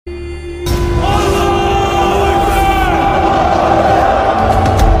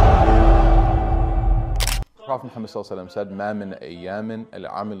Prophet Muhammad said, مَا مِنْ أَيَّامٍ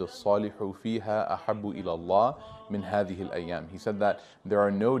الْعَمِلُ الصَّالِحُ فِيهَا أَحَبُّ إِلَى اللَّهِ مِنْ هَذِهِ الْأَيَّامِ. He said that there are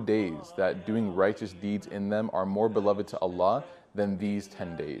no days that doing righteous deeds in them are more beloved to Allah than these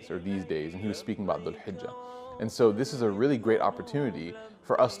 10 days or these days. And he was speaking about Dhul Hijjah. And so this is a really great opportunity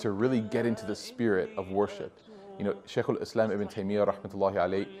for us to really get into the spirit of worship. You know, Shaykh al-Islam Ibn Taymiyyah rahmatullahi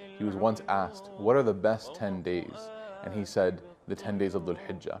alayhi, he was once asked, what are the best 10 days? And he said, the 10 days of Dhul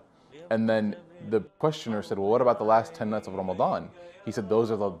Hijjah. And then the questioner said, well, what about the last 10 nights of Ramadan? He said, those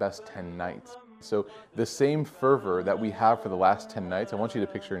are the best 10 nights. So the same fervor that we have for the last 10 nights, I want you to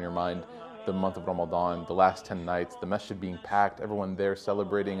picture in your mind the month of Ramadan, the last 10 nights, the masjid being packed, everyone there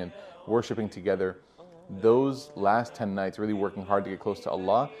celebrating and worshiping together. Those last 10 nights, really working hard to get close to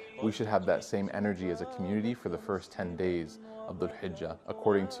Allah, we should have that same energy as a community for the first 10 days of Dhul Hijjah,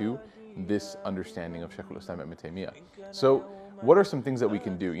 according to this understanding of Shaykh al-Islam Ibn Taymiyyah. So what are some things that we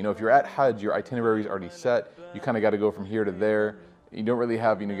can do? You know, if you're at Hajj, your itinerary is already set, you kind of got to go from here to there. You don't really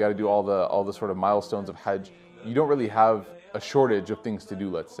have, you got to do all the sort of milestones of Hajj. You don't really have a shortage of things to do,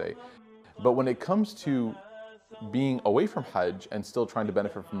 let's say. But when it comes to being away from Hajj and still trying to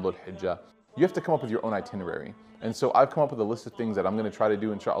benefit from Dhul Hijjah, you have to come up with your own itinerary. And so I've come up with a list of things that I'm going to try to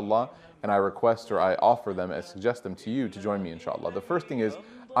do, inshallah, and I request or I offer them and suggest them to you to join me, inshallah. The first thing is,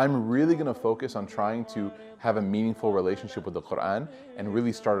 I'm really going to focus on trying to have a meaningful relationship with the Quran and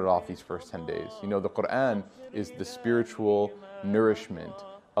really start it off these first 10 days. You know, the Quran is the spiritual nourishment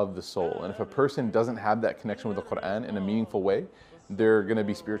of the soul. And if a person doesn't have that connection with the Quran in a meaningful way, they're going to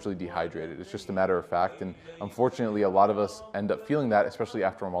be spiritually dehydrated. It's just a matter of fact. And unfortunately, a lot of us end up feeling that, especially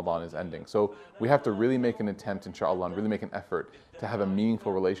after Ramadan is ending. So we have to really make an attempt, inshallah, and really make an effort to have a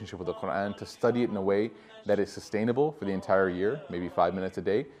meaningful relationship with the Quran, to study it in a way that is sustainable for the entire year, maybe 5 minutes a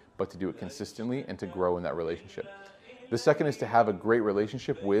day, but to do it consistently and to grow in that relationship. The second is to have a great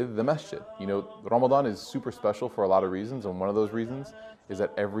relationship with the masjid. You know, Ramadan is super special for a lot of reasons, and one of those reasons is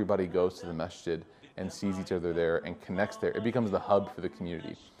that everybody goes to the masjid and sees each other there and connects there. It becomes the hub for the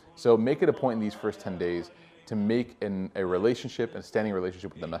community. So make it a point in these first 10 days to make a relationship, a standing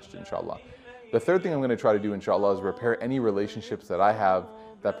relationship with the masjid, inshallah. The third thing I'm going to try to do, inshallah, is repair any relationships that I have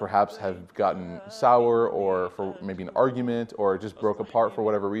that perhaps have gotten sour, or for maybe an argument, or just broke apart for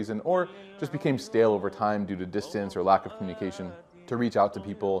whatever reason, or just became stale over time due to distance or lack of communication, to reach out to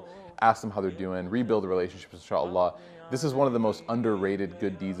people, ask them how they're doing, rebuild the relationships, inshallah. This is one of the most underrated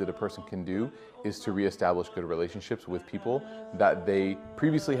good deeds that a person can do, is to reestablish good relationships with people that they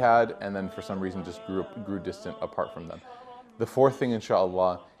previously had and then for some reason just grew distant apart from them. The fourth thing,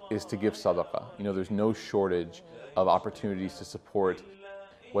 inshallah, is to give sadaqah. You know, there's no shortage of opportunities to support,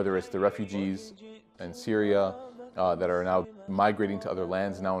 whether it's the refugees in Syria that are now migrating to other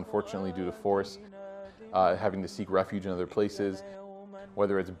lands now, unfortunately, due to force, having to seek refuge in other places,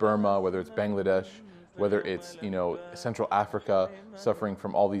 whether it's Burma, whether it's Bangladesh, whether it's, you know, Central Africa, suffering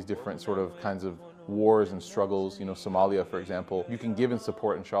from all these different sort of kinds of wars and struggles, you know, Somalia, for example. You can give and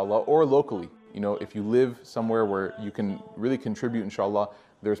support, inshallah, or locally. You know, if you live somewhere where you can really contribute, inshallah,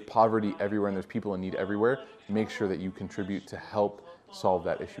 there's poverty everywhere and there's people in need everywhere. Make sure that you contribute to help solve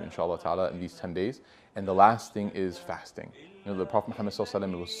that issue, inshallah ta'ala, in these 10 days. And the last thing is fasting. You know, the Prophet Muhammad sallallahu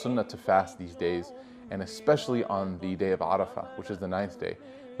alaihi wasallam, it was sunnah to fast these days, and especially on the day of Arafah, which is the 9th day.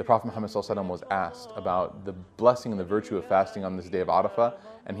 The Prophet Muhammad sallallahu alaihi wasallam was asked about the blessing and the virtue of fasting on this day of Arafah,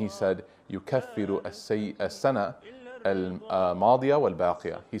 and he said, يُكَفِّرُ السَّنَةَ الْمَاضِيَةَ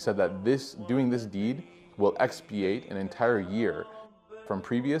وَالْبَاقِيَةَ. He said that doing this deed will expiate an entire year from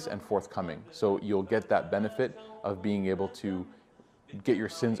previous and forthcoming. So you'll get that benefit of being able to get your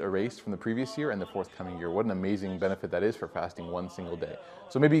sins erased from the previous year and the forthcoming year. What an amazing benefit that is for fasting one single day.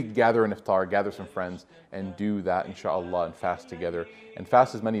 So maybe gather an iftar, gather some friends, and do that, inshallah, and fast together. And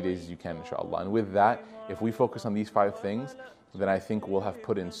fast as many days as you can, inshallah. And with that, if we focus on these 5 things, then I think we'll have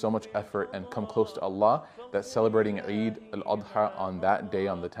put in so much effort and come close to Allah that celebrating Eid al-Adha on that day,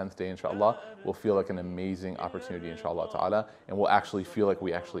 on the 10th day, inshallah, will feel like an amazing opportunity, inshallah ta'ala, and we'll actually feel like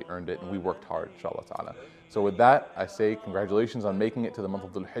we actually earned it and we worked hard, inshallah ta'ala. So with that, I say congratulations on making it to the month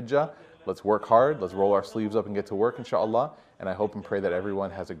of Dhul Hijjah. Let's work hard, let's roll our sleeves up and get to work, inshallah, and I hope and pray that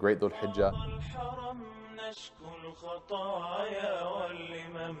everyone has a great Dhul Hijjah.